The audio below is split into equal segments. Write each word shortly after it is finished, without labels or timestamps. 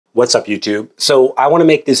What's up, YouTube? So I want to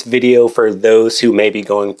make this video for those who may be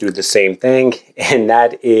going through the same thing, and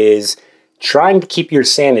that is trying to keep your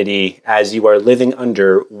sanity as you are living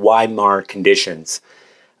under Weimar conditions.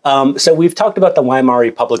 So we've talked about the Weimar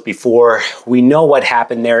Republic before. We know what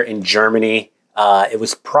happened there in Germany. It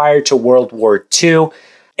was prior to World War II,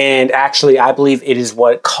 and actually I believe it is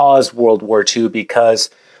what caused World War II, because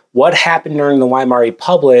what happened during the Weimar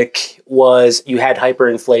Republic was you had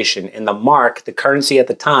hyperinflation, and the mark, the currency at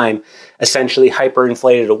the time, essentially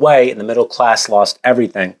hyperinflated away, and the middle class lost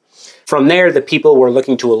everything. From there, the people were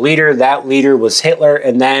looking to a leader. That leader was Hitler,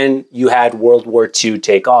 and then you had World War II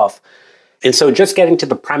take off. And so just getting to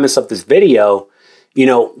the premise of this video, you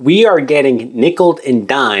know, we are getting nickeled and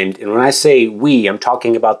dimed. And when I say we, I'm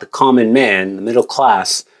talking about the common man, the middle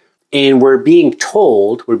class, and we're being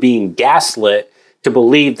told, we're being gaslit to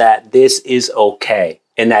believe that this is okay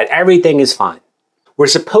and that everything is fine. We're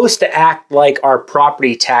supposed to act like our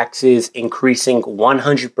property taxes increasing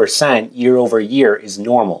 100% year over year is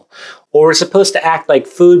normal. Or we're supposed to act like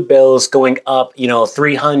food bills going up,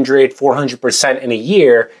 300, 400% in a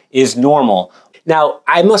year is normal. Now,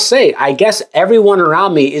 I must say, I guess everyone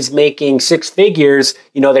around me is making six figures.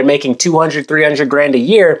 They're making 200, 300 grand a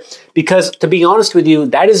year, because to be honest with you,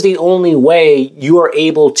 that is the only way you are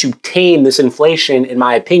able to tame this inflation, in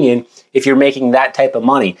my opinion, if you're making that type of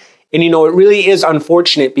money. And it really is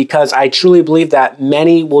unfortunate, because I truly believe that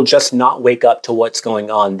many will just not wake up to what's going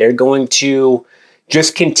on. They're going to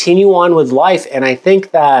just continue on with life. And I think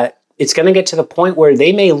that it's going to get to the point where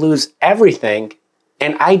they may lose everything.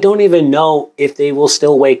 And I don't even know if they will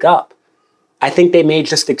still wake up. I think they may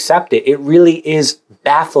just accept it. It really is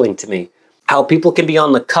baffling to me how people can be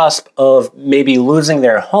on the cusp of maybe losing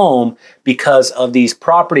their home because of these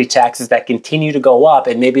property taxes that continue to go up,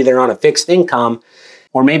 and maybe they're on a fixed income,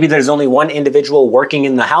 or maybe there's only one individual working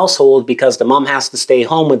in the household because the mom has to stay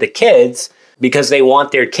home with the kids because they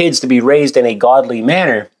want their kids to be raised in a godly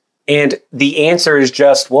manner. And the answer is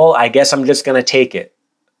just, well, I guess I'm just going to take it.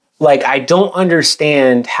 Like, I don't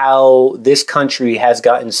understand how this country has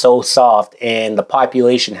gotten so soft and the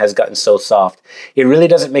population has gotten so soft. It really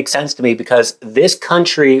doesn't make sense to me, because this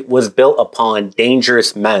country was built upon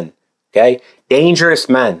dangerous men, okay? Dangerous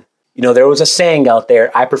men. There was a saying out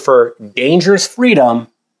there, I prefer dangerous freedom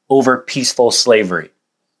over peaceful slavery,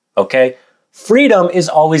 okay? Freedom is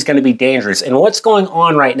always going to be dangerous. And what's going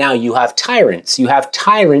on right now, you have tyrants. You have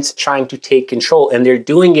tyrants trying to take control, and they're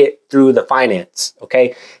doing it through the finance,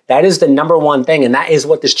 okay? That is the number one thing, and that is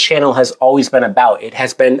what this channel has always been about. It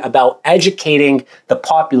has been about educating the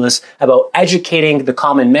populace, about educating the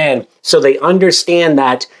common man, so they understand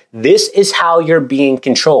that this is how you're being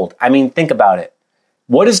controlled. I mean, think about it.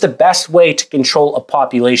 What is the best way to control a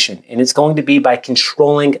population? And it's going to be by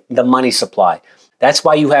controlling the money supply. That's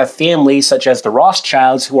why you have families such as the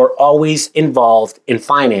Rothschilds who are always involved in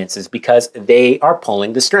finances, because they are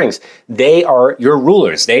pulling the strings. They are your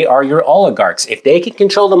rulers. They are your oligarchs. If they can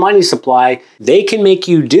control the money supply, they can make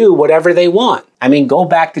you do whatever they want. I mean, go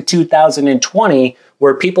back to 2020,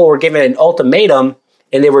 where people were given an ultimatum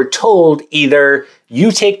and they were told either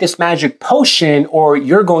you take this magic potion or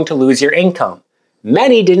you're going to lose your income.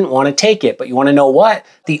 Many didn't want to take it, but you want to know what?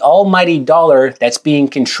 The almighty dollar that's being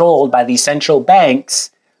controlled by the central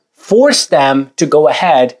banks forced them to go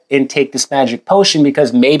ahead and take this magic potion,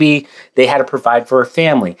 because maybe they had to provide for a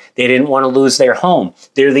family. They didn't want to lose their home.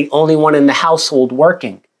 They're the only one in the household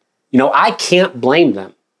working. I can't blame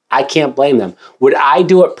them. I can't blame them. Would I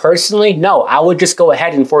do it personally? No, I would just go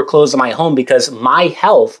ahead and foreclose on my home, because my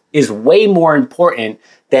health is way more important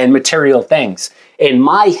than material things. And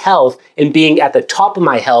my health, and being at the top of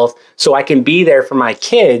my health so I can be there for my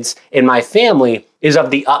kids and my family, is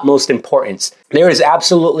of the utmost importance. There is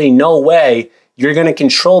absolutely no way you're going to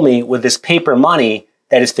control me with this paper money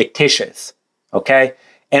that is fictitious, okay?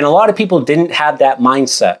 And a lot of people didn't have that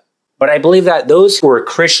mindset. But I believe that those who were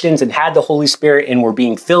Christians and had the Holy Spirit and were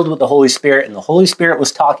being filled with the Holy Spirit, and the Holy Spirit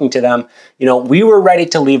was talking to them, we were ready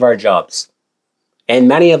to leave our jobs. And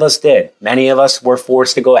many of us did. Many of us were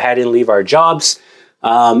forced to go ahead and leave our jobs.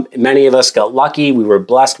 Many of us got lucky. We were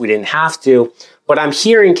blessed. We didn't have to. But I'm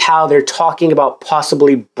hearing how they're talking about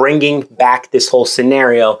possibly bringing back this whole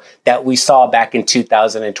scenario that we saw back in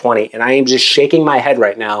 2020. And I am just shaking my head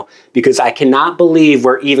right now, because I cannot believe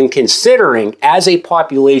we're even considering as a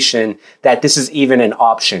population that this is even an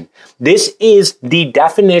option. This is the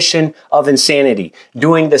definition of insanity.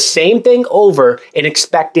 Doing the same thing over and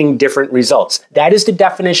expecting different results. That is the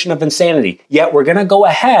definition of insanity. Yet we're going to go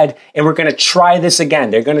ahead and we're going to try this again.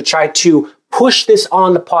 They're going to try to push this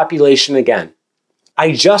on the population again.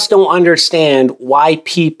 I just don't understand why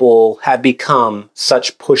people have become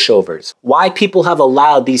such pushovers, why people have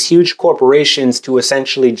allowed these huge corporations to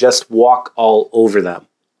essentially just walk all over them.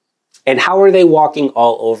 And how are they walking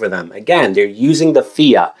all over them? Again, they're using the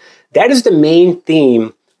fiat. That is the main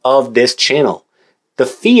theme of this channel. The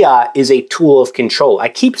fiat is a tool of control. I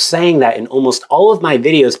keep saying that in almost all of my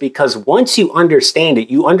videos because once you understand it,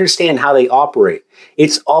 you understand how they operate.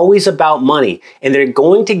 It's always about money, and they're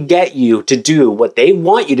going to get you to do what they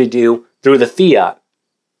want you to do through the fiat.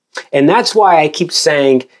 And that's why I keep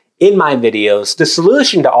saying in my videos, the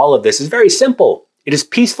solution to all of this is very simple. It is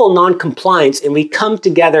peaceful non-compliance, and we come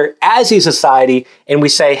together as a society and we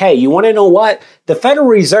say, hey, you want to know what? The Federal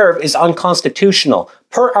Reserve is unconstitutional.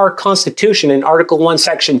 Per our Constitution in Article 1,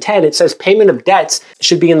 Section 10, it says payment of debts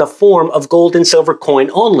should be in the form of gold and silver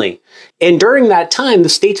coin only. And during that time, the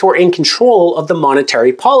states were in control of the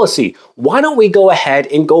monetary policy. Why don't we go ahead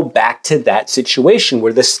and go back to that situation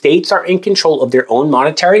where the states are in control of their own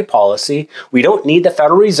monetary policy? We don't need the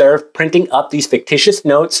Federal Reserve printing up these fictitious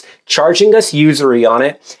notes, charging us usury on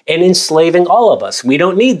it, and enslaving all of us. We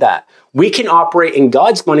don't need that. We can operate in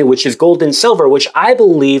God's money, which is gold and silver, which I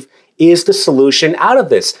believe is the solution out of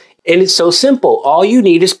this. And it's so simple. All you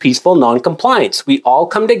need is peaceful non-compliance. We all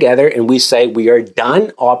come together and we say we are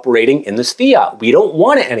done operating in this fiat. We don't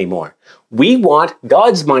want it anymore. We want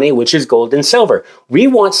God's money, which is gold and silver. We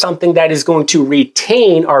want something that is going to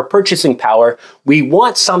retain our purchasing power. We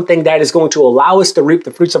want something that is going to allow us to reap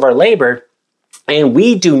the fruits of our labor. And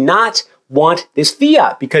we do not want this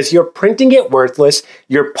fiat because you're printing it worthless.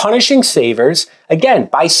 You're punishing savers. Again,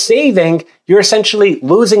 by saving, you're essentially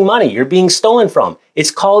losing money. You're being stolen from. It's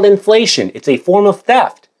called inflation. It's a form of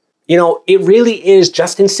theft. You know, it really is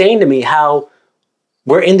just insane to me how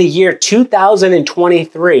we're in the year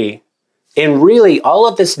 2023 and really all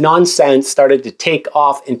of this nonsense started to take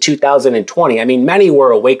off in 2020. I mean, many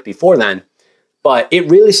were awake before then, but it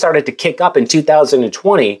really started to kick up in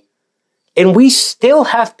 2020. And we still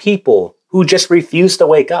have people who just refuse to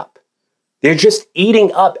wake up. They're just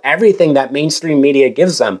eating up everything that mainstream media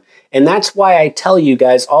gives them. And that's why I tell you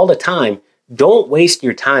guys all the time, don't waste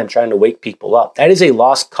your time trying to wake people up. That is a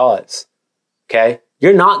lost cause, okay?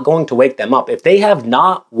 You're not going to wake them up. If they have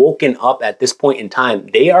not woken up at this point in time,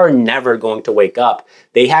 they are never going to wake up.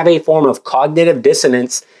 They have a form of cognitive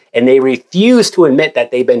dissonance and they refuse to admit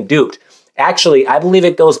that they've been duped. Actually, I believe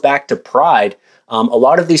it goes back to pride. A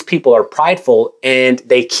lot of these people are prideful and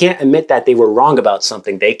they can't admit that they were wrong about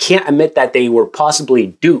something. They can't admit that they were possibly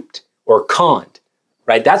duped or conned,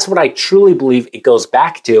 right? That's what I truly believe it goes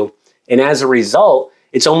back to. And as a result,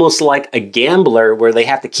 it's almost like a gambler where they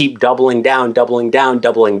have to keep doubling down,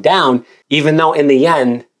 even though in the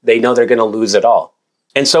end, they know they're going to lose it all.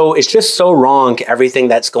 And so it's just so wrong, everything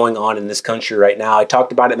that's going on in this country right now. I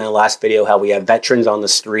talked about it in my last video, how we have veterans on the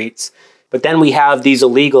streets, but then we have these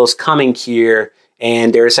illegals coming here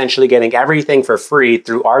and they're essentially getting everything for free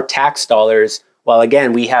through our tax dollars, while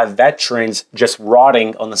again, we have veterans just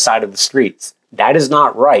rotting on the side of the streets. That is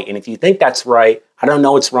not right. And if you think that's right, I don't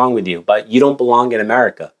know what's wrong with you, but you don't belong in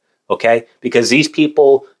America, okay? Because these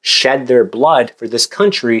people shed their blood for this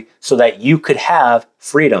country so that you could have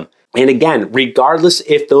freedom. And again, regardless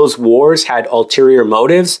if those wars had ulterior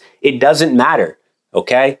motives, it doesn't matter,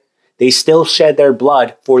 okay? They still shed their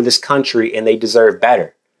blood for this country and they deserve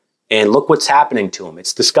better. And look what's happening to them.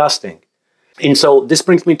 It's disgusting. And so this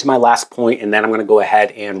brings me to my last point, and then I'm going to go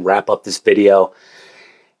ahead and wrap up this video.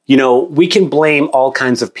 You know, we can blame all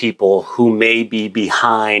kinds of people who may be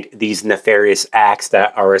behind these nefarious acts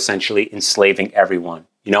that are essentially enslaving everyone.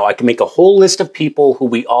 You know, I can make a whole list of people who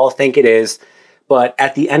we all think it is, but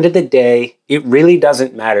at the end of the day, it really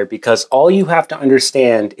doesn't matter because all you have to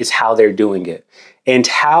understand is how they're doing it. And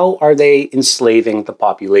how are they enslaving the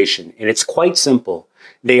population? And it's quite simple.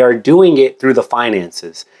 They are doing it through the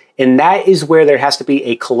finances. And that is where there has to be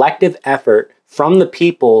a collective effort from the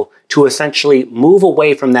people to essentially move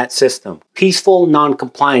away from that system. Peaceful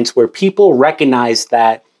non-compliance where people recognize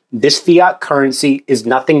that this fiat currency is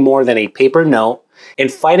nothing more than a paper note,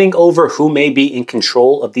 and fighting over who may be in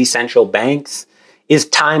control of these central banks is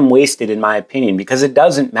time wasted in my opinion because it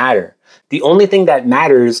doesn't matter. The only thing that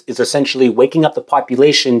matters is essentially waking up the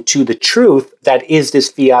population to the truth that is this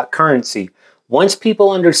fiat currency. Once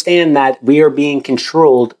people understand that we are being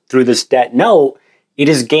controlled through this debt note, it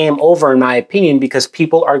is game over in my opinion because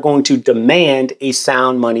people are going to demand a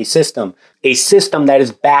sound money system, a system that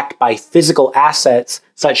is backed by physical assets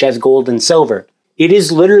such as gold and silver. It is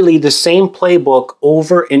literally the same playbook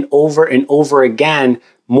over and over and over again,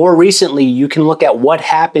 More recently, you can look at what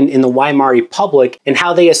happened in the Weimar Republic and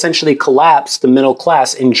how they essentially collapsed the middle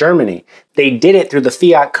class in Germany. They did it through the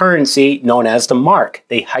fiat currency known as the mark.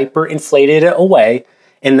 They hyperinflated it away,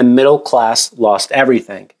 and the middle class lost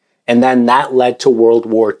everything. And then that led to World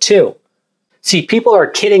War II. See, people are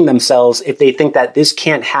kidding themselves if they think that this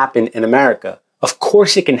can't happen in America. Of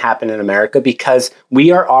course it can happen in America because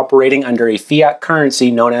we are operating under a fiat currency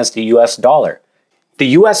known as the US dollar.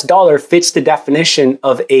 The US dollar fits the definition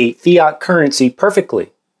of a fiat currency perfectly.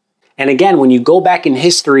 And again, when you go back in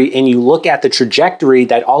history and you look at the trajectory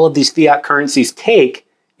that all of these fiat currencies take,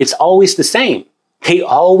 it's always the same. They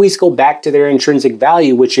always go back to their intrinsic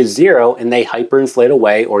value, which is zero, and they hyperinflate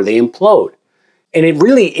away or they implode. And it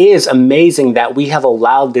really is amazing that we have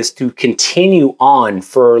allowed this to continue on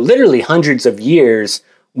for literally hundreds of years,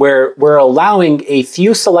 where we're allowing a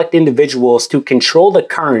few select individuals to control the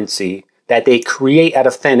currency that they create out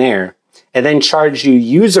of thin air and then charge you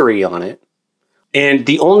usury on it. And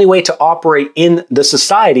the only way to operate in the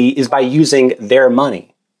society is by using their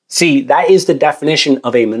money. See, that is the definition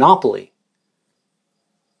of a monopoly.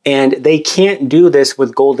 And they can't do this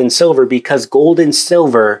with gold and silver because gold and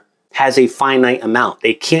silver has a finite amount.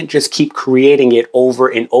 They can't just keep creating it over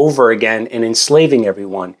and over again and enslaving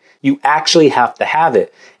everyone. You actually have to have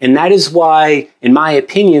it. And that is why, in my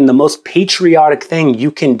opinion, the most patriotic thing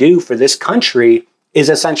you can do for this country is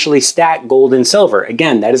essentially stack gold and silver.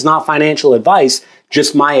 Again, that is not financial advice,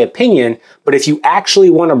 just my opinion. But if you actually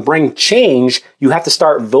want to bring change, you have to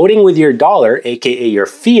start voting with your dollar, aka your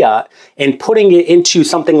fiat, and putting it into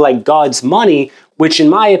something like God's money, which in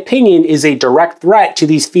my opinion is a direct threat to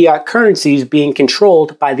these fiat currencies being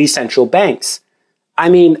controlled by these central banks. I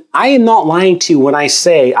mean, I am not lying to you when I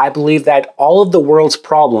say I believe that all of the world's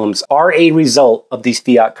problems are a result of these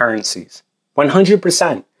fiat currencies.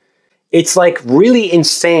 100%. It's like really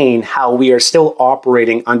insane how we are still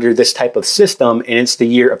operating under this type of system, and it's the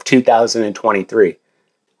year of 2023.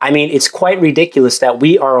 I mean, it's quite ridiculous that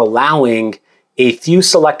we are allowing a few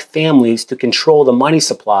select families to control the money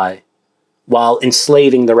supply while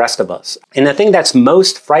enslaving the rest of us. And the thing that's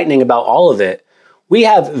most frightening about all of it, we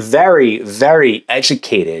have very, very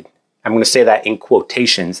educated, I'm going to say that in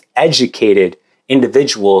quotations, educated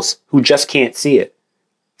individuals who just can't see it.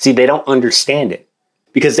 See, they don't understand it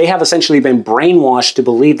because they have essentially been brainwashed to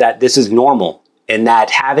believe that this is normal and that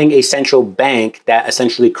having a central bank that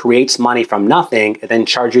essentially creates money from nothing and then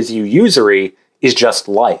charges you usury is just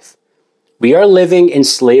life. We are living in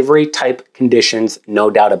slavery type conditions, no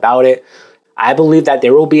doubt about it. I believe that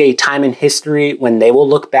there will be a time in history when they will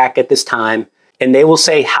look back at this time and they will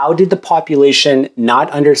say, how did the population not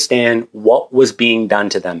understand what was being done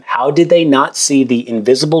to them? How did they not see the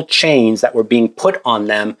invisible chains that were being put on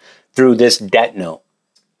them through this debt note?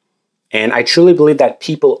 And I truly believe that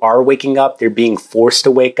people are waking up. They're being forced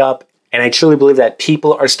to wake up. And I truly believe that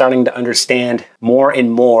people are starting to understand more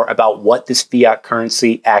and more about what this fiat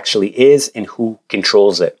currency actually is and who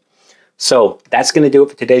controls it. So that's going to do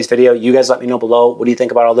it for today's video. You guys let me know below. What do you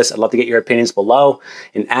think about all this? I'd love to get your opinions below.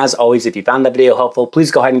 And as always, if you found that video helpful,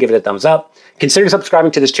 please go ahead and give it a thumbs up. Consider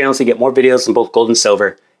subscribing to this channel so you get more videos on both gold and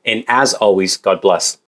silver. And as always, God bless.